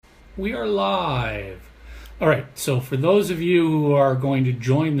We are live. All right, so for those of you who are going to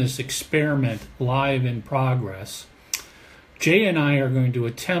join this experiment live in progress, Jay and I are going to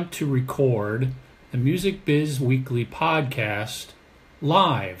attempt to record the Music Biz Weekly podcast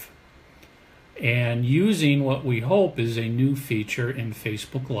live and using what we hope is a new feature in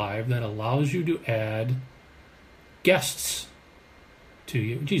Facebook Live that allows you to add guests to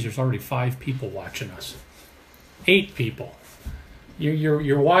you. Geez, there's already 5 people watching us. 8 people.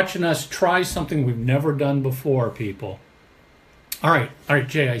 You're watching us try something we've never done before, people. All right,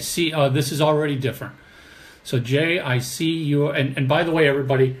 Jay, I see this is already different. So, Jay, I see you, and by the way,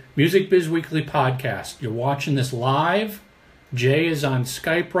 everybody, Music Biz Weekly podcast, you're watching this live. Jay is on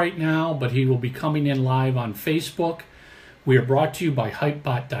Skype right now, but he will be coming in live on Facebook. We are brought to you by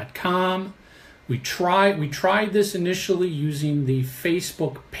Hypebot.com. We tried this initially using the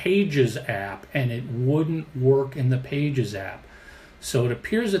Facebook Pages app, and it wouldn't work in the Pages app. So it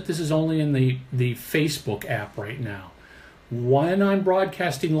appears that this is only in the Facebook app right now. When I'm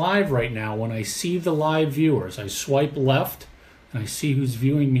broadcasting live right now, when I see the live viewers, I swipe left and I see who's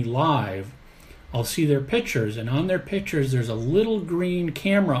viewing me live. I'll see their pictures, and on their pictures there's a little green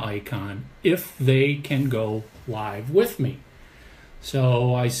camera icon if they can go live with me.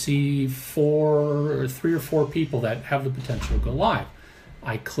 So I see 3 or 4 people that have the potential to go live.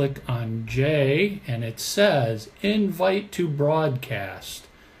 I click on Jay, and it says, invite to broadcast.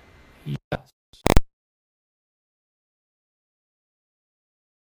 Yes.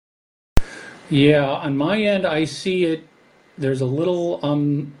 Yeah, on my end, I see it. There's a little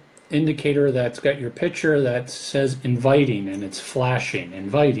indicator that's got your picture that says inviting, and it's flashing,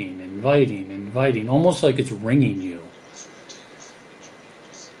 inviting, almost like it's ringing you.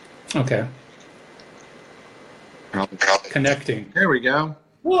 Okay. Connecting. There we go.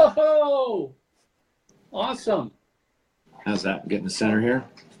 Whoa! Awesome. How's that? Getting the center here?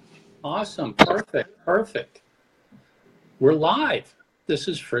 Awesome. Perfect. We're live. This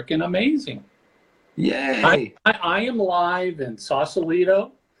is freaking amazing. Yay! I am live in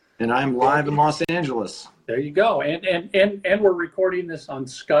Sausalito. And I'm live in Los Angeles. There you go. And we're recording this on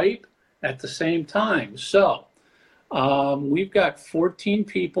Skype at the same time. So we've got 14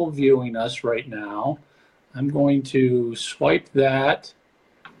 people viewing us right now. I'm going to swipe that.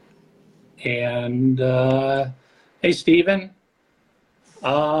 And hey, Stephen.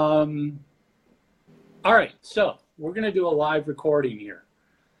 All right, so we're going to do a live recording here.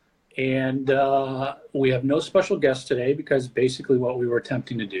 And we have no special guests today because basically what we were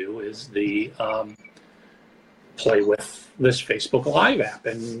attempting to do is play with this Facebook Live app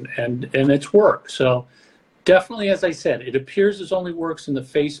and its work. So definitely, as I said, it appears this only works in the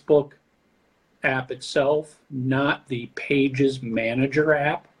Facebook app itself, not the Pages Manager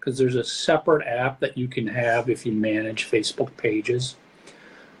app, because there's a separate app that you can have if you manage Facebook pages.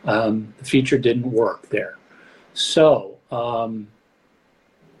 The feature didn't work there. So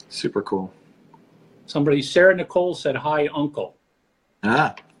super cool. Sarah Nicole said, hi, uncle.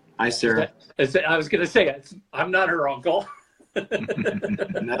 Hi, Sarah. I was going to say, I'm not her uncle.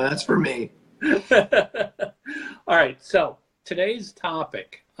 No, that's for me. All right, so today's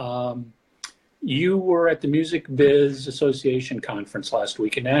topic. You were at the Music Biz Association conference last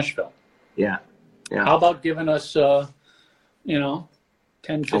week in Nashville. Yeah. How about giving us, 10,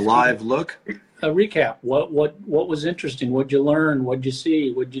 15 a live look? A recap. What was interesting? What'd you learn? What'd you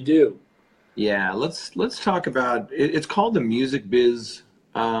see? What'd you do? Yeah, let's talk about it. It's called the Music Biz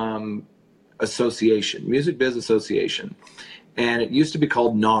Association, Music Biz Association. And it used to be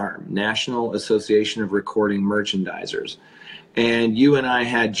called NARM, National Association of Recording Merchandisers. And you and I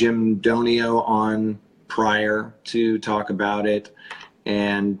had Jim Donio on prior to talk about it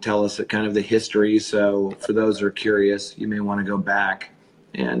and tell us kind of the history. So for those who are curious, you may want to go back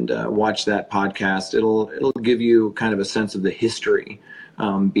and watch that podcast. It'll give you kind of a sense of the history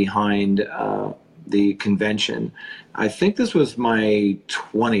behind the convention. I think this was my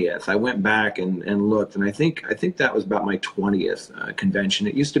 20th. I went back and looked, and I think that was about my 20th convention.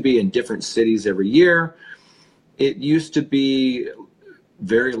 It used to be in different cities every year. It used to be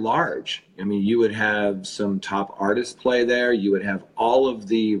very large. I mean, you would have some top artists play there. You would have all of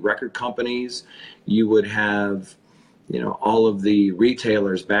the record companies. You would have, all of the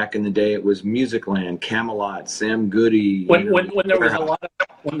retailers. Back in the day, it was Musicland, Camelot, Sam Goody. When there was a lot of,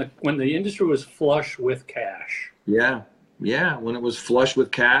 when the industry was flush with cash. Yeah, when it was flush with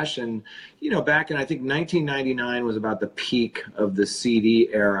cash. And, back in, I think 1999 was about the peak of the CD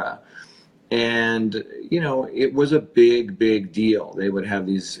era. And, it was a big, big deal. They would have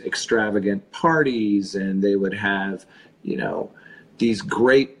these extravagant parties, and they would have, these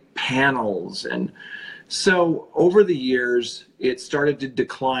great panels. And So over the years, it started to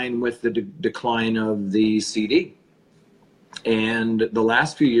decline with the decline of the CD. And the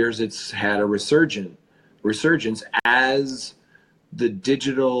last few years, it's had a resurgence as the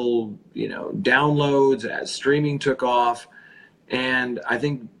digital, downloads, as streaming took off. And I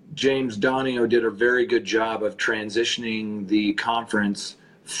think James Donio did a very good job of transitioning the conference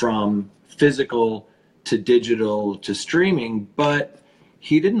from physical to digital to streaming, but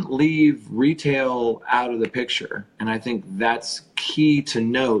he didn't leave retail out of the picture. And I think that's key to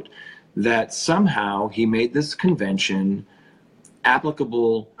note, that somehow he made this convention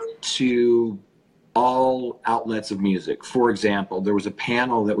applicable to all outlets of music. For example, there was a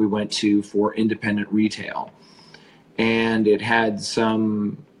panel that we went to for independent retail, and it had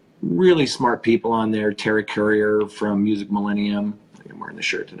some really smart people on there. Terry Courier from Music Millennium. I think I'm wearing the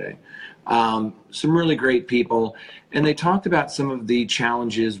shirt today. Some really great people. And they talked about some of the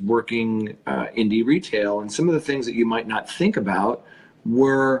challenges working indie retail, and some of the things that you might not think about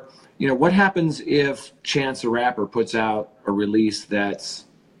were, what happens if Chance the Rapper puts out a release that's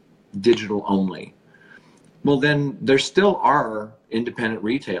digital only? Well, then there still are independent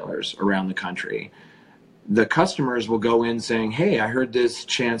retailers around the country. The customers will go in saying, hey, I heard this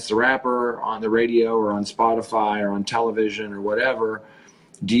Chance the Rapper on the radio or on Spotify or on television or whatever.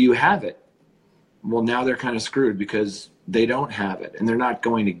 Do you have it? Well, now they're kind of screwed because they don't have it and they're not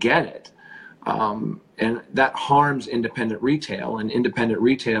going to get it. And that harms independent retail, and independent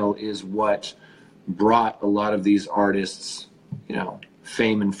retail is what brought a lot of these artists,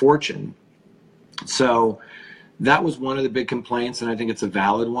 fame and fortune. So that was one of the big complaints, and I think it's a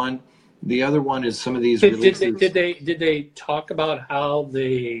valid one. The other one is some of these releases. Did they talk about how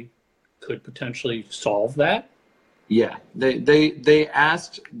they could potentially solve that? Yeah, they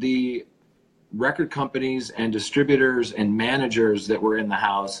asked the record companies and distributors and managers that were in the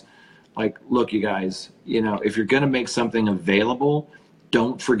house, like, look, you guys, if you're going to make something available,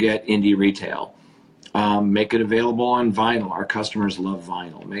 don't forget indie retail. Make it available on vinyl. Our customers love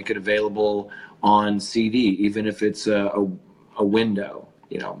vinyl. Make it available on CD, even if it's a window.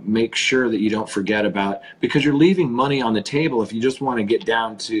 Make sure that you don't forget about, because you're leaving money on the table. If you just want to get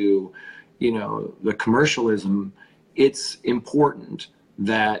down to, the commercialism, it's important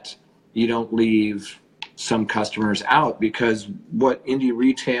that you don't leave some customers out, because what indie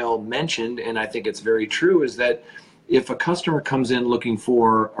retail mentioned, and I think it's very true, is that if a customer comes in looking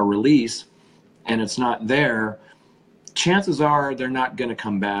for a release and it's not there, chances are they're not going to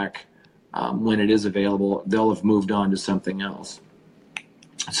come back when it is available. They'll have moved on to something else.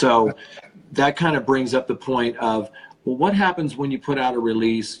 So that kind of brings up the point of, well, what happens when you put out a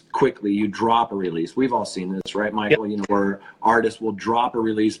release quickly? You drop a release. We've all seen this, right, Michael? Yep. Where artists will drop a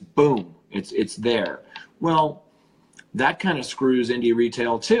release, boom, it's there. Well, that kind of screws indie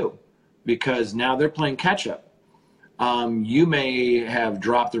retail too, because now they're playing catch up. You may have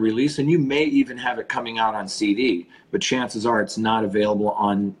dropped the release, and you may even have it coming out on CD, but chances are it's not available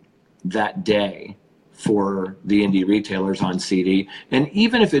on that day for the indie retailers on CD. And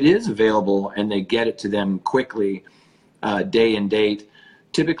even if it is available and they get it to them quickly, day and date,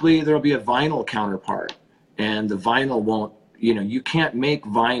 typically there'll be a vinyl counterpart, and the vinyl won't, you can't make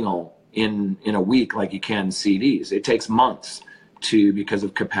vinyl in a week like you can CDs. It takes months because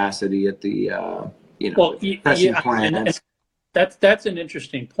of capacity at the pressing plants. And that's an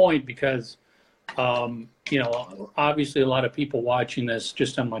interesting point, because obviously a lot of people watching this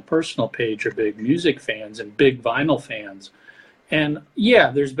just on my personal page are big music fans and big vinyl fans. And yeah,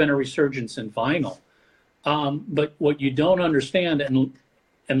 there's been a resurgence in vinyl. But what you don't understand, and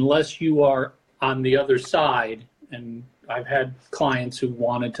unless you are on the other side, and I've had clients who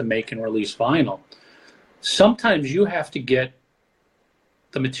wanted to make and release vinyl, sometimes you have to get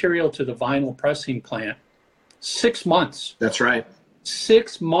the material to the vinyl pressing plant 6 months. That's right.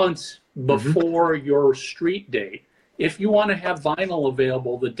 6 months before your street date, if you want to have vinyl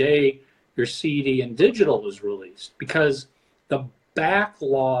available the day your CD and digital is released, because the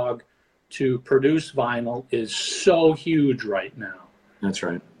backlog to produce vinyl is so huge right now. That's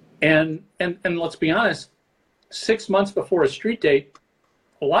right. And let's be honest, 6 months before a street date,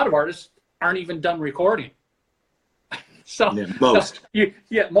 a lot of artists aren't even done recording. So yeah, most.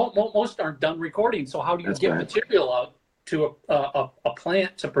 Most aren't done recording. So how do you get material out to a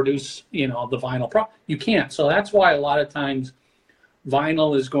plant to produce, the vinyl You can't. So that's why a lot of times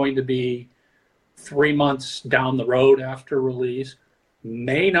vinyl is going to be 3 months down the road after release,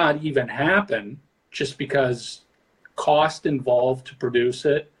 may not even happen, just because cost involved to produce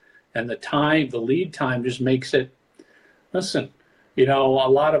it, and the lead time just makes it, listen, a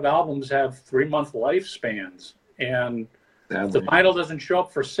lot of albums have 3 month lifespans, and If the vinyl doesn't show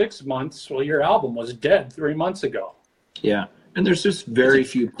up for 6 months, well, your album was dead 3 months ago. Yeah. And there's just very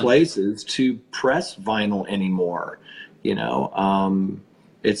few places to press vinyl anymore.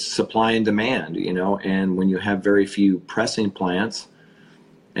 It's supply and demand, and when you have very few pressing plants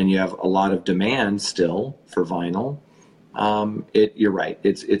and you have a lot of demand still for vinyl, you're right.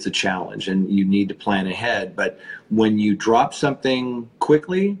 It's a challenge and you need to plan ahead. But when you drop something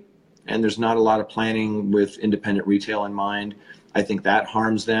quickly and there's not a lot of planning with independent retail in mind, I think that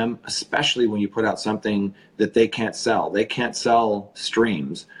harms them, especially when you put out something that they can't sell. They can't sell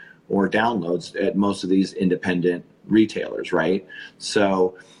streams or downloads at most of these independent retailers, right?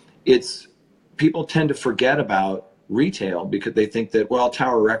 So people tend to forget about retail because they think that, well,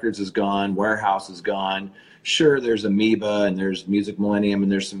 Tower Records is gone, Warehouse is gone. Sure, there's Amoeba and there's Music Millennium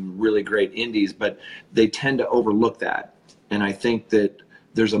and there's some really great indies, but they tend to overlook that. And I think that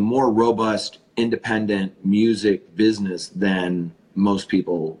there's a more robust independent music business than most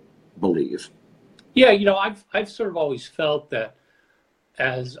people believe. Yeah, I've sort of always felt that,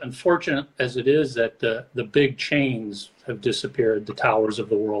 as unfortunate as it is that the big chains have disappeared, the Towers of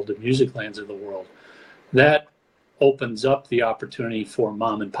the world, the Musiclands of the world, that opens up the opportunity for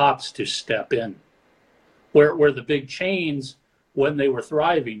mom and pops to step in. Where the big chains, when they were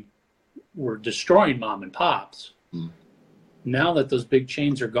thriving, were destroying mom and pops. Mm. Now that those big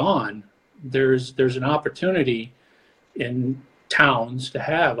chains are gone, there's an opportunity in towns to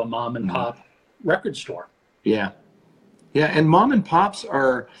have a mom and pop record store. Yeah. Yeah, and mom and pops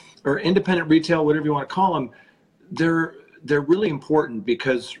or independent retail, whatever you want to call them, they're really important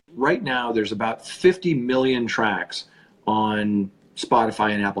because right now there's about 50 million tracks on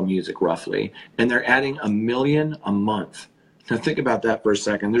Spotify and Apple Music roughly, and they're adding 1 million a month. Now think about that for a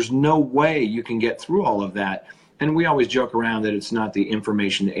second. There's no way you can get through all of that. And we always joke around that it's not the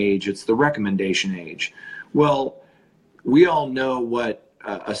information age, it's the recommendation age. Well, we all know what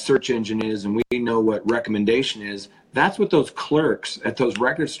a search engine is and we know what recommendation is. That's what those clerks at those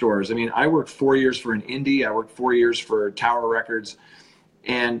record stores, I mean, I worked 4 years for an indie, I worked 4 years for Tower Records,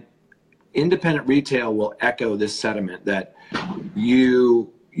 and independent retail will echo this sentiment that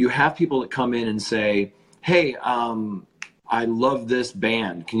you have people that come in and say, hey, I love this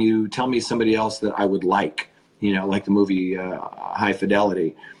band. Can you tell me somebody else that I would like? Like the movie High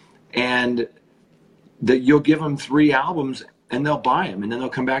Fidelity. And that you'll give them 3 albums and they'll buy them. And then they'll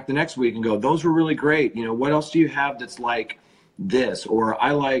come back the next week and go, those were really great. What else do you have that's like this? Or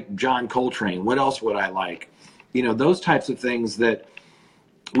I like John Coltrane. What else would I like? Those types of things that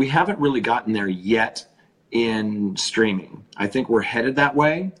we haven't really gotten there yet in streaming. I think we're headed that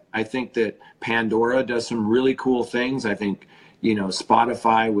way. I think that Pandora does some really cool things. I think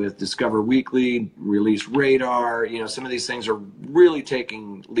Spotify with Discover Weekly, Release Radar, some of these things are really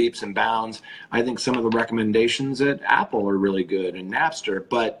taking leaps and bounds. I think some of the recommendations at Apple are really good and Napster,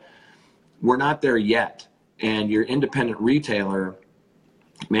 but we're not there yet. And your independent retailer,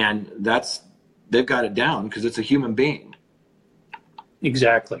 man, they've got it down because it's a human being.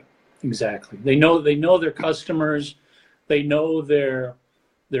 Exactly. They know their customers, they know their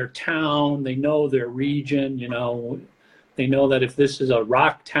town, they know their region, They know that if this is a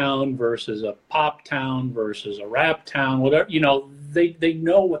rock town versus a pop town versus a rap town, whatever, they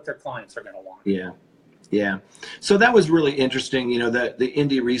know what their clients are going to want. Yeah. So that was really interesting, the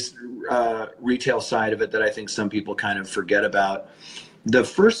indie retail side of it that I think some people kind of forget about. The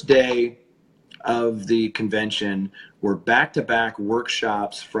first day of the convention were back-to-back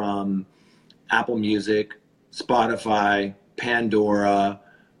workshops from Apple Music, Spotify, Pandora,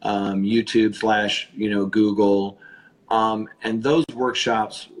 YouTube / Google. And those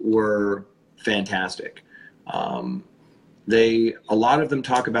workshops were fantastic. A lot of them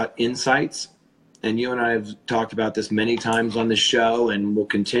talk about insights, and you and I have talked about this many times on the show and will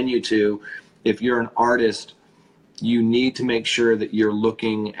continue to. If you're an artist, you need to make sure that you're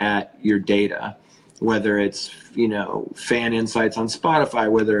looking at your data, whether it's, fan insights on Spotify,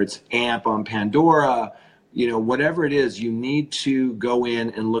 whether it's AMP on Pandora, whatever it is, you need to go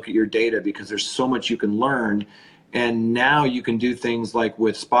in and look at your data because there's so much you can learn. And now you can do things like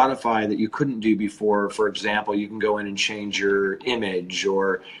with Spotify that you couldn't do before. For example, you can go in and change your image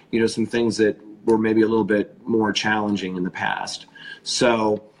or, some things that were maybe a little bit more challenging in the past.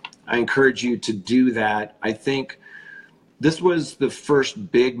 So I encourage you to do that. I think this was the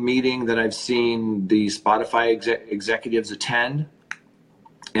first big meeting that I've seen the Spotify executives attend.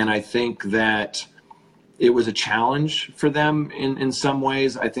 And I think that it was a challenge for them in some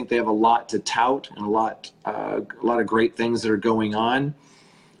ways. I think they have a lot to tout and a lot of great things that are going on.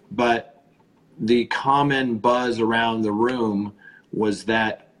 But the common buzz around the room was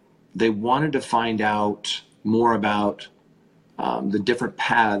that they wanted to find out more about the different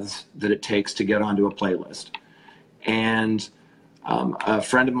paths that it takes to get onto a playlist. And a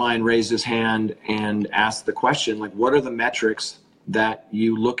friend of mine raised his hand and asked the question, like, what are the metrics that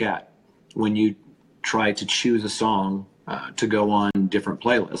you look at when you try to choose a song to go on different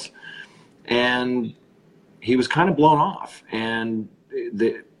playlists? And he was kind of blown off. And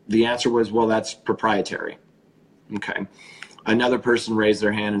the answer was, well, that's proprietary. Okay. Another person raised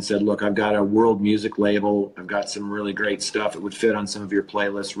their hand and said, look, I've got a world music label. I've got some really great stuff. It would fit on some of your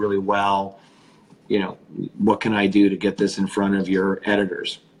playlists really well. You know, what can I do to get this in front of your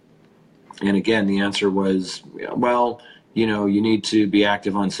editors? And again, the answer was, well, you know, you need to be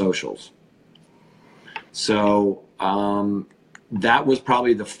active on socials. So that was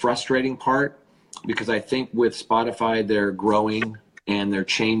probably the frustrating part, because I think with Spotify, they're growing and they're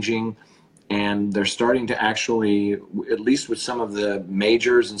changing, and they're starting to actually, at least with some of the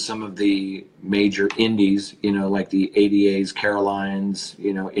majors and some of the major indies, you know, like the ADAs, Carolines,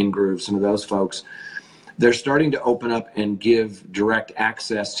 you know, InGroove, some of those folks, they're starting to open up and give direct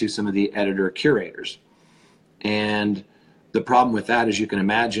access to some of the editor curators. And the problem with that, as you can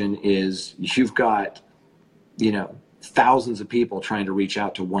imagine, is you've got, you know, thousands of people trying to reach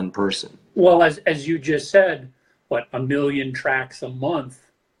out to one person. Well, as you just said, what, 1 million tracks a month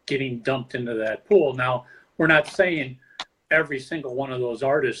getting dumped into that pool. Now, we're not saying every single one of those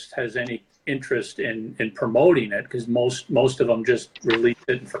artists has any interest in promoting it, because most of them just release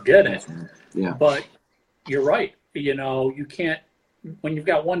it and forget it. Yeah. But you're right. You know, you can't, when you've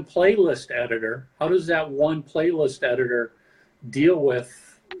got one playlist editor, how does that one playlist editor deal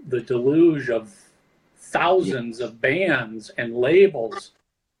with the deluge of thousands of bands and labels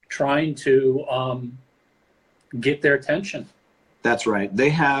trying to get their attention? That's right.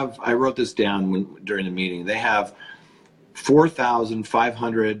 They have, I wrote this down during the meeting, they have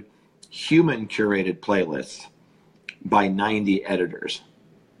 4,500 human curated playlists by 90 editors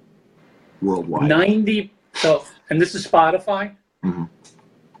worldwide. 90, so, and this is Spotify? Mm-hmm.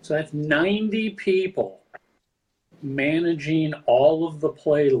 So that's 90 people managing all of the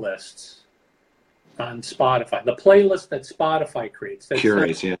playlists on Spotify. The playlist that Spotify creates.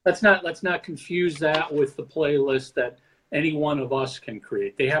 Curates, yeah. Let's not confuse that with the playlist that any one of us can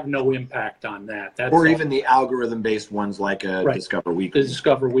create. They have no impact on that. That's or even the algorithm-based ones like right. Discover Weekly.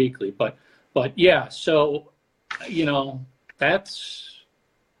 Discover Weekly, but yeah. So, you know, that's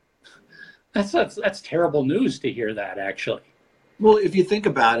terrible news to hear that, actually. Well, if you think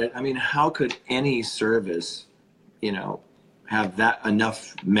about it, I mean, how could any service, you know, have that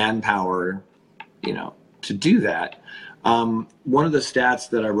enough manpower, you know, to do that? One of the stats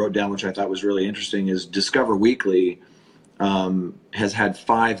that I wrote down, which I thought was really interesting, is Discover Weekly has had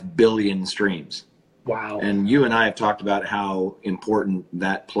 5 billion streams. Wow. And you and I have talked about how important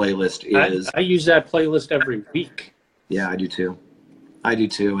that playlist is. I use that playlist every week. Yeah, I do too.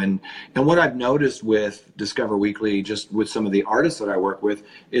 And what I've noticed with Discover Weekly, just with some of the artists that I work with,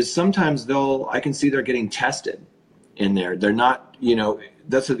 is sometimes I can see they're getting tested in there. They're not, you know,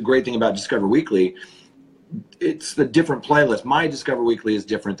 that's the great thing about Discover Weekly. It's the different playlist. My Discover Weekly is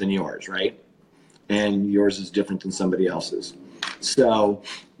different than yours, right? And yours is different than somebody else's. So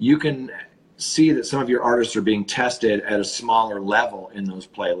you can see that some of your artists are being tested at a smaller level in those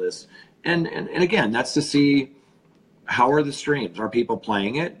playlists. And again, that's to see, how are the streams? Are people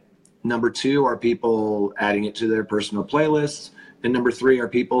playing it? Number 2, are people adding it to their personal playlists? And number 3, are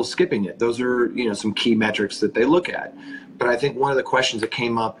people skipping it? Those are, you know, some key metrics that they look at. But I think one of the questions that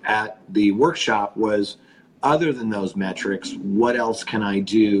came up at the workshop was, other than those metrics, what else can I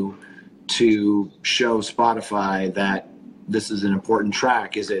do to show Spotify that this is an important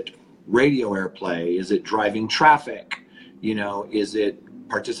track? Is it radio airplay? Is it driving traffic? You know, is it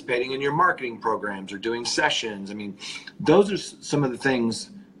participating in your marketing programs or doing sessions? I mean, those are some of the things,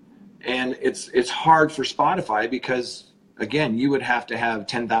 and it's hard for Spotify because, again, you would have to have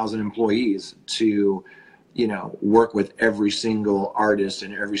 10,000 employees to, you know, work with every single artist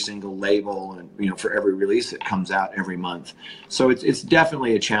and every single label, and, you know, for every release that comes out every month. So it's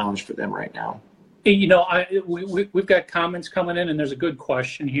definitely a challenge for them right now. You know, we've got comments coming in, and there's a good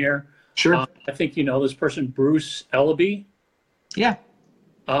question here. Sure. I think you know this person, Bruce Ellaby. Yeah.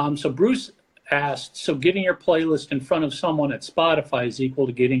 So Bruce asked, so getting your playlist in front of someone at Spotify is equal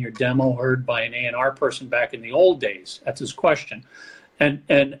to getting your demo heard by an A&R person back in the old days? That's his question.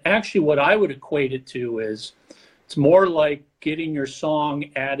 And actually what I would equate it to is, it's more like getting your song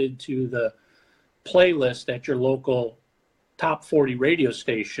added to the playlist at your local top 40 radio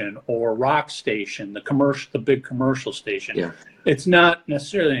station or rock station, the big commercial station. Yeah. It's not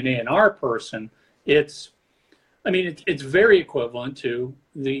necessarily an A&R person. It's I mean, it's very equivalent to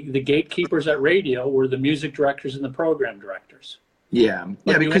the gatekeepers at radio were the music directors and the program directors. Yeah,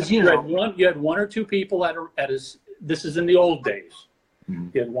 yeah, because you had one or two people this is in the old days. Mm-hmm.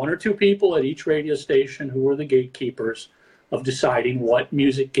 You had one or two people at each radio station who were the gatekeepers of deciding what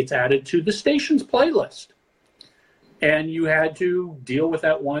music gets added to the station's playlist. And you had to deal with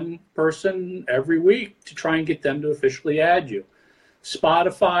that one person every week to try and get them to officially add you.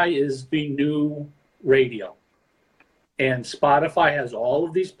 Spotify is the new radio. And Spotify has all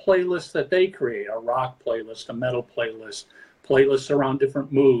of these playlists that they create, a rock playlist, a metal playlist, playlists around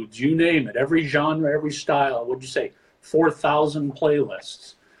different moods, you name it, every genre, every style. What'd you say? 4,000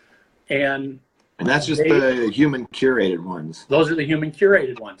 playlists. And that's just the human curated ones. Those are the human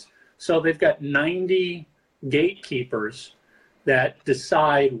curated ones. So they've got 90 gatekeepers that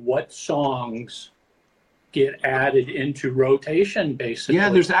decide what songs get added into rotation, basically.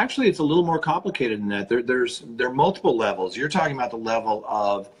 Yeah, it's a little more complicated than that. There are multiple levels. You're talking about the level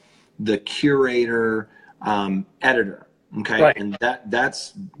of the curator, editor, okay? Right. And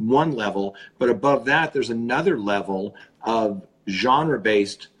that's one level, but above that, there's another level of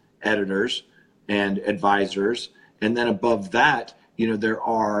genre-based editors and advisors, and then above that, there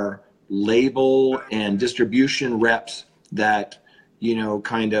are label and distribution reps that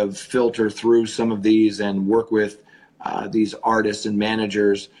kind of filter through some of these and work with these artists and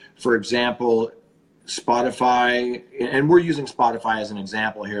managers. For example, Spotify, and we're using Spotify as an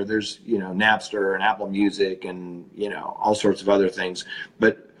example here. There's, Napster and Apple Music and, all sorts of other things.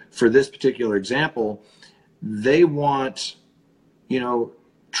 But for this particular example, they want,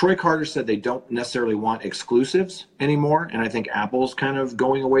 Troy Carter said they don't necessarily want exclusives anymore. And I think Apple's kind of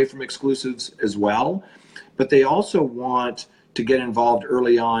going away from exclusives as well. But they also want to get involved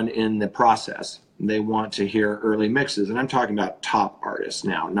early on in the process. They want to hear early mixes. And I'm talking about top artists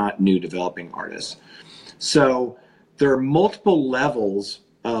now, not new developing artists. So there are multiple levels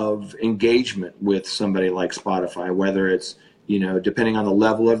of engagement with somebody like Spotify, whether it's, depending on the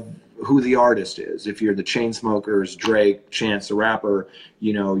level of who the artist is. If you're the Chainsmokers, Drake, Chance the Rapper,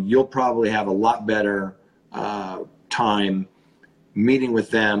 you'll probably have a lot better time meeting with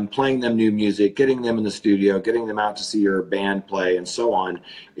them, playing them new music, getting them in the studio, getting them out to see your band play, and so on.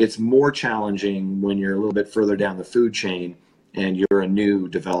 It's more challenging when you're a little bit further down the food chain and you're a new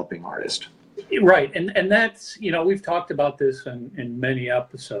developing artist. Right, and that's, we've talked about this in many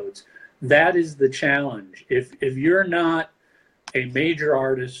episodes. That is the challenge. If you're not a major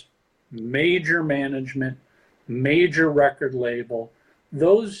artist, major management, major record label,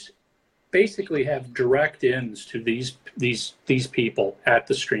 those basically have direct ins to these people at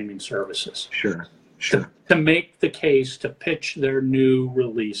the streaming services. Sure. To make the case to pitch their new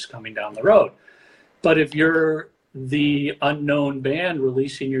release coming down the road. But if you're the unknown band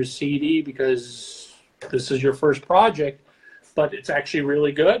releasing your CD because this is your first project, but it's actually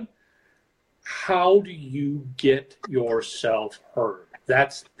really good, how do you get yourself heard?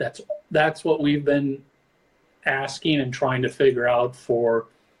 That's what we've been asking and trying to figure out for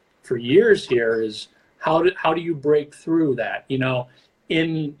years here is how do you break through that?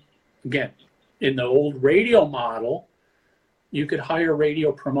 In the old radio model, you could hire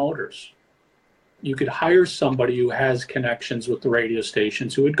radio promoters. You could hire somebody who has connections with the radio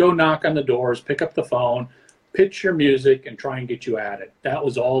stations who would go knock on the doors, pick up the phone, pitch your music, and try and get you added. That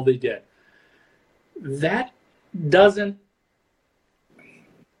was all they did. That doesn't.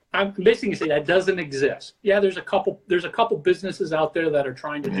 I'm basically saying that doesn't exist. Yeah, there's a couple businesses out there that are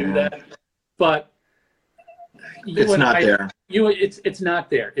trying to do that, but it's not there. It's not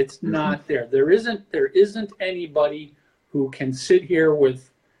there. It's not there. There isn't anybody who can sit here with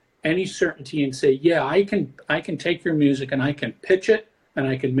any certainty and say, yeah, I can take your music and I can pitch it and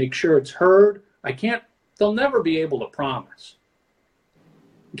I can make sure it's heard. They'll never be able to promise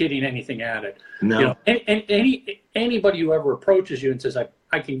getting anything added. No. Anybody who ever approaches you and says,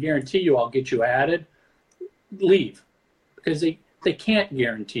 I can guarantee you I'll get you added, leave. Because they can't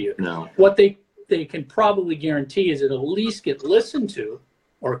guarantee it. No. What they can probably guarantee is it'll at least get listened to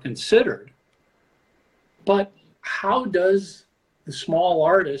or considered. But how does the small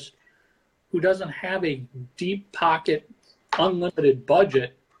artist who doesn't have a deep pocket, unlimited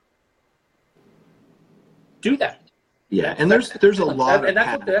budget do that? Yeah, and there's a lot of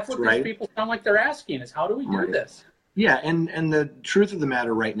paths, that's what right? these people sound like they're asking is how do we do this? Yeah, and the truth of the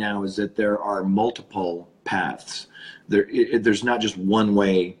matter right now is that there are multiple paths. There's not just one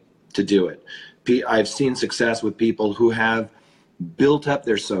way to do it. I've seen success with people who have built up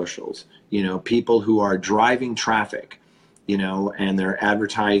their socials, people who are driving traffic, and they're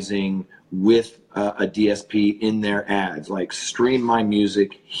advertising with a DSP in their ads, like stream my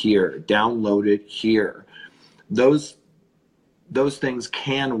music here, download it here. those things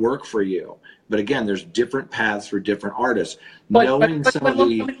can work for you. But again, there's different paths for different artists. But let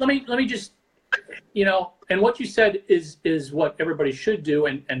me just, you know, and what you said is what everybody should do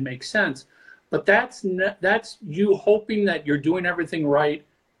and makes sense. But that's you hoping that you're doing everything right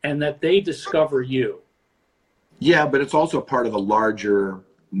and that they discover you. Yeah, but it's also part of a larger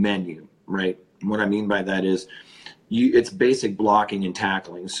menu, right? What I mean by that is it's basic blocking and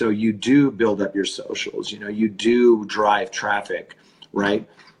tackling. So you do build up your socials, you know, you do drive traffic, right?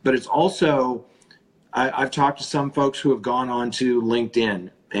 But it's also, I've talked to some folks who have gone on to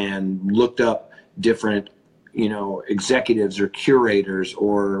LinkedIn and looked up different, you know, executives or curators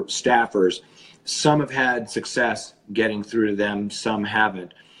or staffers. Some have had success getting through to them, some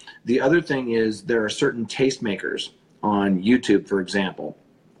haven't. The other thing is there are certain tastemakers on YouTube, for example,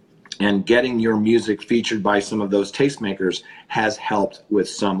 and getting your music featured by some of those tastemakers has helped with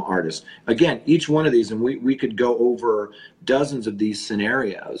some artists. Again, each one of these, and we could go over dozens of these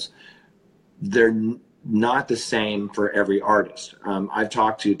scenarios, they're not the same for every artist. I've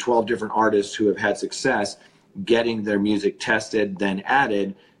talked to 12 different artists who have had success getting their music tested, then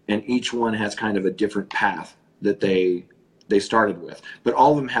added, and each one has kind of a different path that they started with. But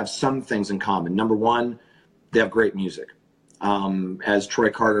all of them have some things in common. Number one, they have great music. As Troy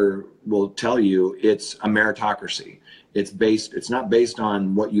Carter will tell you, it's a meritocracy. It's not based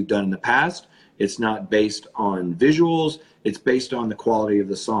on what you've done in the past. It's not based on visuals. It's based on the quality of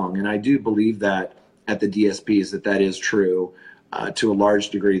the song. And I do believe that at the DSPs that is true. To a large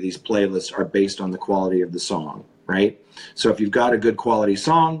degree, these playlists are based on the quality of the song, right? So if you've got a good quality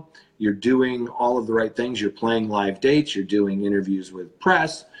song, you're doing all of the right things. You're playing live dates. You're doing interviews with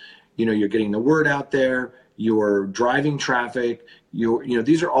press. You know, you're getting the word out there. You're driving traffic. You know,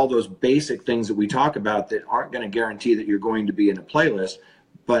 these are all those basic things that we talk about that aren't going to guarantee that you're going to be in a playlist,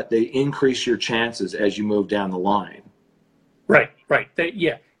 but they increase your chances as you move down the line. Right.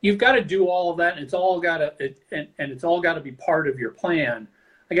 Yeah, you've got to do all of that, and it's all got to be part of your plan.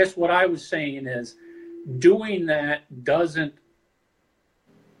 I guess what I was saying is, doing that doesn't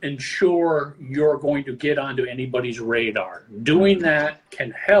ensure you're going to get onto anybody's radar. Doing that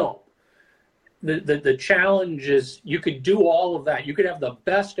can help. The challenge is you could do all of that. You could have the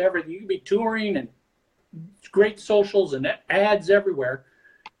best everything. You could be touring and great socials and ads everywhere,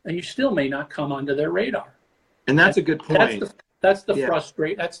 and you still may not come onto their radar. And that's a good point. That's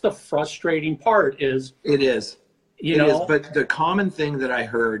the frustrating part is. It is. But the common thing that I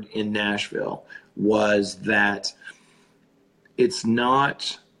heard in Nashville was that it's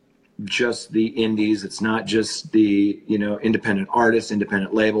not just the indies. It's not just the, independent artists,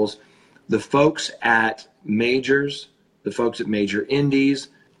 independent labels. The folks at majors, the folks at major indies,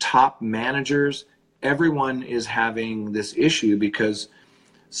 top managers, everyone is having this issue because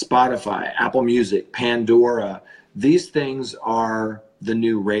Spotify, Apple Music, Pandora, these things are the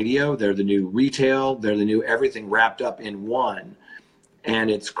new radio, they're the new retail, they're the new everything wrapped up in one. And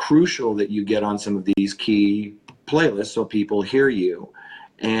it's crucial that you get on some of these key playlists so people hear you.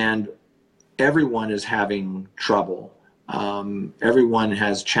 And everyone is having trouble. Everyone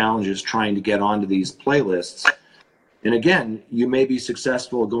has challenges trying to get onto these playlists. And again, you may be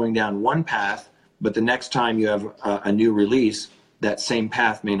successful going down one path, but the next time you have a new release, that same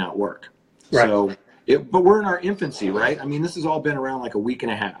path may not work. Right. So, but we're in our infancy, right? I mean, this has all been around like a week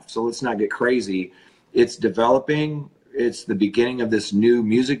and a half, so let's not get crazy. It's developing. It's the beginning of this new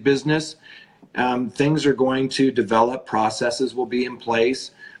music business. Things are going to develop. Processes will be in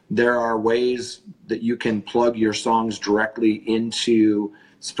place. There are ways that you can plug your songs directly into,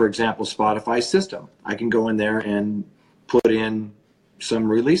 for example, Spotify system. I can go in there and put in some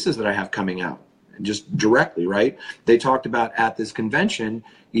releases that I have coming out just directly, right? They talked about at this convention,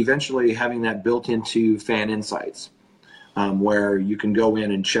 eventually having that built into Fan Insights, where you can go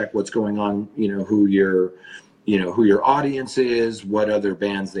in and check what's going on, who your audience is, what other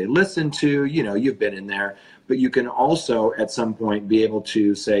bands they listen to, you've been in there. But you can also at some point be able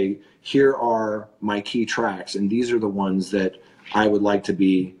to say, here are my key tracks, and these are the ones that I would like to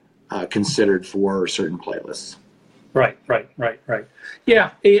be considered for certain playlists. Right.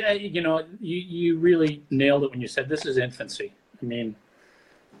 Yeah, you really nailed it when you said this is infancy. I mean,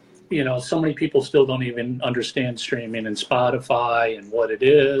 so many people still don't even understand streaming and Spotify and what it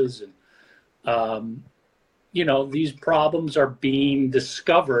is. And, these problems are being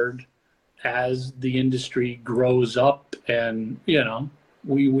discovered as the industry grows up. And,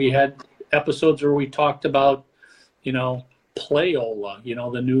 we had episodes where we talked about, Playola,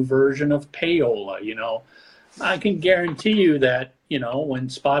 the new version of Payola, I can guarantee you that, when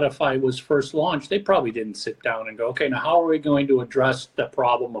Spotify was first launched, they probably didn't sit down and go, okay, now how are we going to address the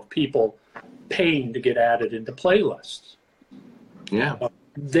problem of people paying to get added into playlists. Yeah.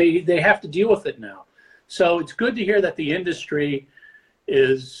 They have to deal with it now. So it's good to hear that the industry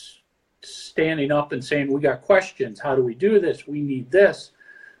is standing up and saying, we got questions. How do we do this? We need this.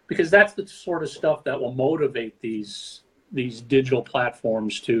 Because that's the sort of stuff that will motivate these digital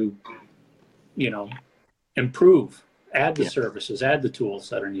platforms to, improve, add the services, add the tools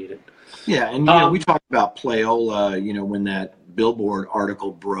that are needed. Yeah, and we talked about Playola, when that Billboard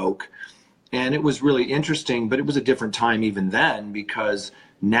article broke, and it was really interesting, but it was a different time even then, because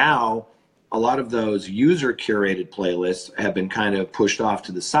now a lot of those user curated playlists have been kind of pushed off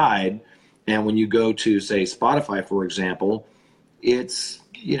to the side. And when you go to, say, Spotify, for example, it's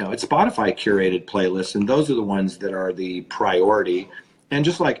Spotify curated playlists, and those are the ones that are the priority. And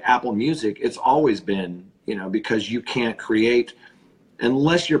just like Apple Music, it's always been, because you can't create,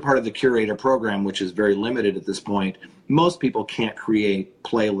 unless you're part of the curator program, which is very limited at this point, most people can't create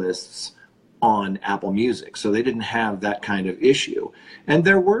playlists on Apple Music. So they didn't have that kind of issue. And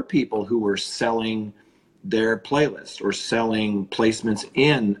there were people who were selling their playlist or selling placements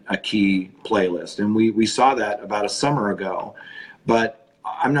in a key playlist. And we saw that about a summer ago. But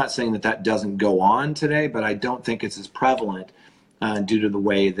I'm not saying that doesn't go on today, but I don't think it's as prevalent due to the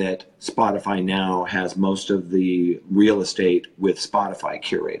way that Spotify now has most of the real estate with Spotify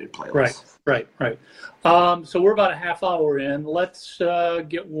curated playlists. Right. So we're about a half hour in. Let's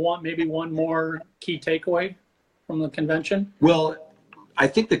get one more key takeaway from the convention. Well, I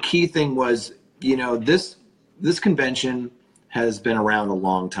think the key thing was, this convention has been around a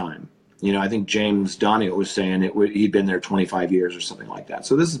long time. I think James Donio was saying he'd been there 25 years or something like that.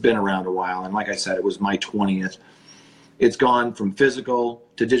 So this has been around a while. And like I said, it was my 20th. It's gone from physical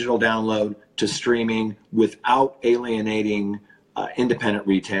to digital download to streaming without alienating independent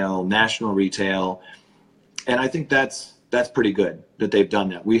retail, national retail. And I think that's pretty good that they've done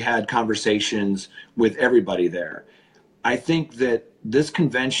that. We had conversations with everybody there. I think that this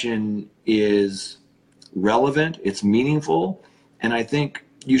convention is relevant, it's meaningful, and I think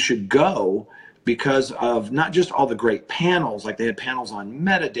you should go because of not just all the great panels, like they had panels on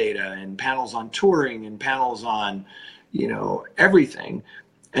metadata and panels on touring and panels on, everything.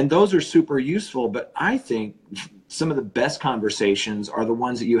 And those are super useful, but I think some of the best conversations are the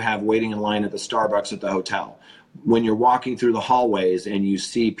ones that you have waiting in line at the Starbucks at the hotel. When you're walking through the hallways and you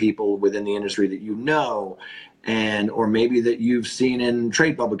see people within the industry that or maybe that you've seen in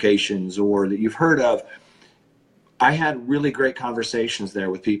trade publications or that you've heard of. I had really great conversations there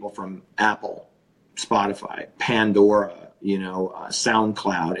with people from Apple, Spotify, Pandora,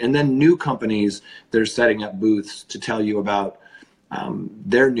 SoundCloud, and then new companies that are setting up booths to tell you about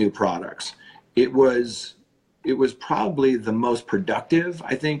their new products. It was probably the most productive,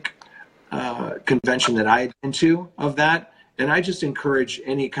 I think, convention that I had been to of that. And I just encourage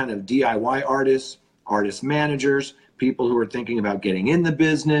any kind of DIY artists, artist managers, people who are thinking about getting in the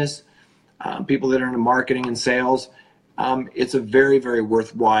business, people that are into marketing and sales. It's a very, very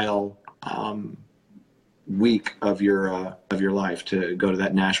worthwhile week of your life to go to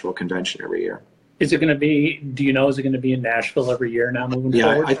that Nashville convention every year. Is it going to be in Nashville every year now moving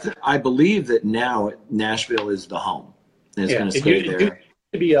forward? Yeah, I believe that now Nashville is the home. And it's going to stay there.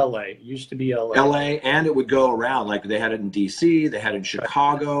 It used to be LA. LA, and it would go around. Like they had it in DC, they had it in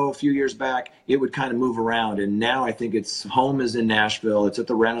Chicago a few years back. It would kind of move around. And now I think its home is in Nashville. It's at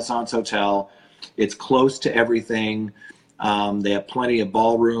the Renaissance Hotel. It's close to everything. They have plenty of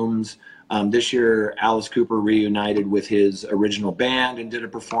ballrooms. This year, Alice Cooper reunited with his original band and did a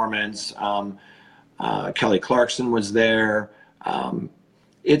performance. Kelly Clarkson was there.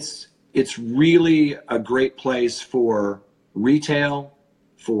 It's really a great place for retail,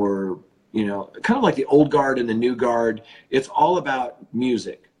 for, kind of like the old guard and the new guard. It's all about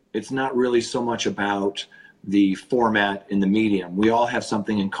music. It's not really so much about the format and the medium. We all have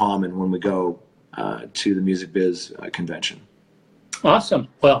something in common when we go to the Music Biz convention. Awesome.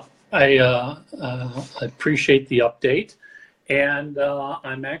 Well, I appreciate the update. And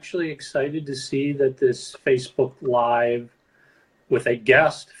I'm actually excited to see that this Facebook Live with a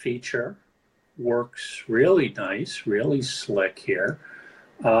guest feature works really nice, really slick here.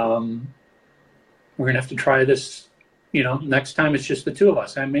 We're going to have to try this, next time it's just the two of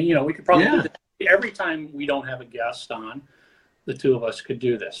us. I mean, we could probably do this every time we don't have a guest on, the two of us could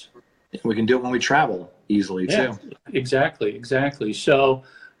do this. We can do it when we travel easily too. Exactly. So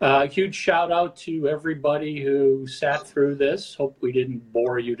huge shout out to everybody who sat through this. Hope we didn't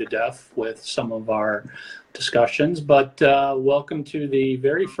bore you to death with some of our discussions, but welcome to the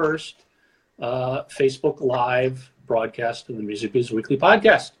very first Facebook Live broadcast of the Music Biz Weekly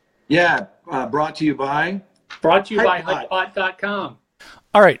Podcast. Yeah, brought to you by HypeBot.com.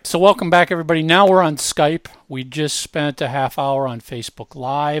 All right, so welcome back, everybody. Now we're on Skype. We just spent a half hour on Facebook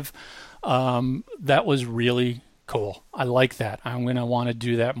Live. That was really cool. I like that. I'm going to want to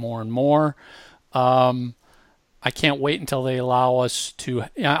do that more and more. I can't wait until they allow us to.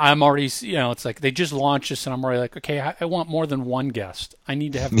 I'm already, it's like they just launched this, and I'm already like, okay, I want more than one guest. I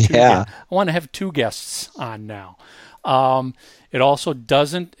need to have two. I want to have two guests on now. It also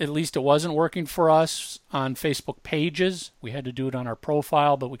doesn't, at least it wasn't working for us on Facebook pages. We had to do it on our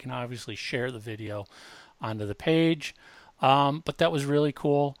profile, but we can obviously share the video onto the page. But that was really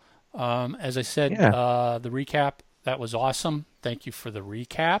cool. As I said, the recap, that was awesome. Thank you for the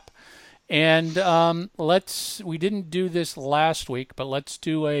recap. And we didn't do this last week, but let's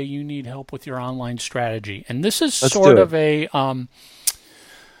do a you need help with your online strategy. And this is sort of an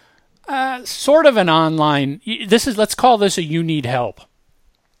online, let's call this a you need help.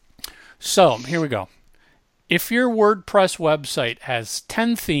 So here we go. If your WordPress website has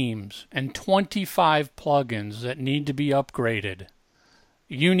 10 themes and 25 plugins that need to be upgraded,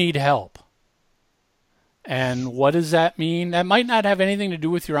 you need help. And what does that mean? That might not have anything to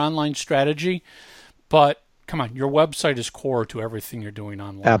do with your online strategy, but come on, your website is core to everything you're doing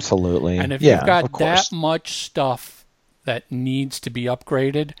online. Absolutely. And if you've got that much stuff that needs to be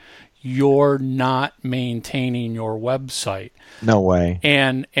upgraded, you're not maintaining your website. No way.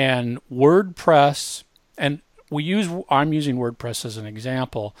 And WordPress, and I'm using WordPress as an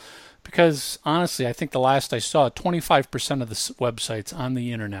example because honestly, I think the last I saw, 25% of the websites on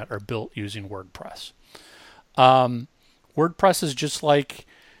the internet are built using WordPress. WordPress is just like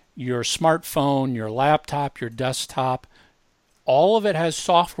your smartphone, your laptop, your desktop. All of it has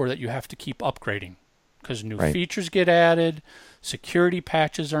software that you have to keep upgrading because new features get added, security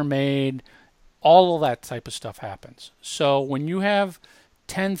patches are made, all of that type of stuff happens. So when you have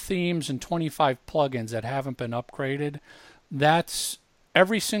 10 themes and 25 plugins that haven't been upgraded, that's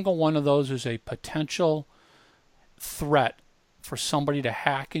every single one of those is a potential threat for somebody to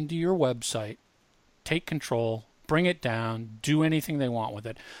hack into your website, take control, bring it down, do anything they want with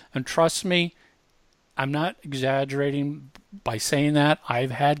it. And trust me, I'm not exaggerating by saying that.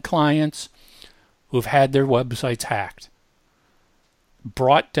 I've had clients who've had their websites hacked,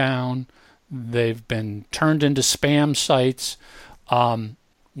 brought down, they've been turned into spam sites.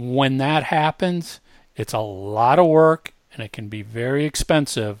 When that happens, it's a lot of work and it can be very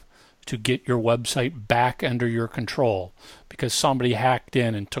expensive to get your website back under your control because somebody hacked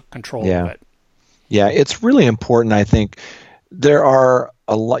in and took control of it. Yeah, it's really important, I think. There are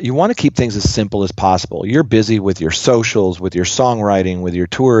a lot. You want to keep things as simple as possible. You're busy with your socials, with your songwriting, with your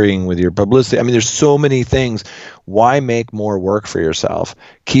touring, with your publicity. I mean, there's so many things. Why make more work for yourself?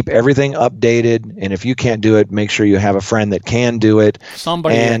 Keep everything updated, and if you can't do it, make sure you have a friend that can do it.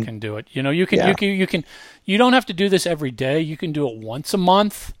 Somebody that can do it. You can. You don't have to do this every day. You can do it once a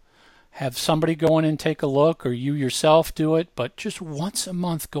month. Have somebody go in and take a look, or you yourself do it. But just once a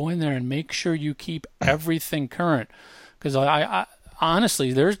month, go in there and make sure you keep everything current. Because I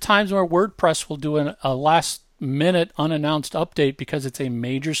honestly, there's times where WordPress will do a last-minute unannounced update because it's a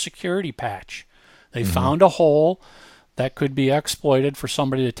major security patch. They found a hole that could be exploited for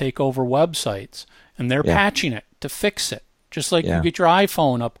somebody to take over websites, and they're patching it to fix it. Just like you get your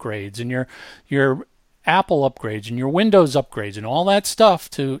iPhone upgrades and your Apple upgrades and your Windows upgrades and all that stuff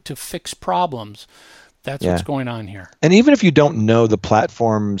to fix problems. That's what's going on here. And even if you don't know the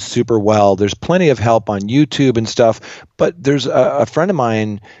platform super well, there's plenty of help on YouTube and stuff. But there's a friend of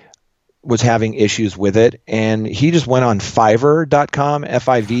mine was having issues with it, and he just went on Fiverr.com,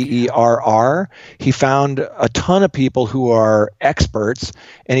 Fiverr. He found a ton of people who are experts,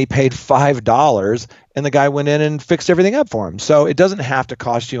 and he paid $5, and the guy went in and fixed everything up for him. So it doesn't have to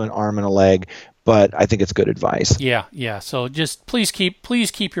cost you an arm and a leg, but I think it's good advice. Yeah. So just please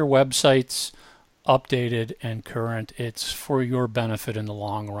keep your websites updated and current. It's for your benefit in the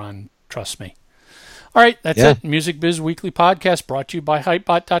long run. Trust me. All right, that's it. Music Biz Weekly Podcast brought to you by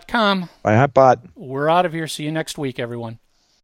Hypebot.com. By Hypebot. We're out of here. See you next week, everyone.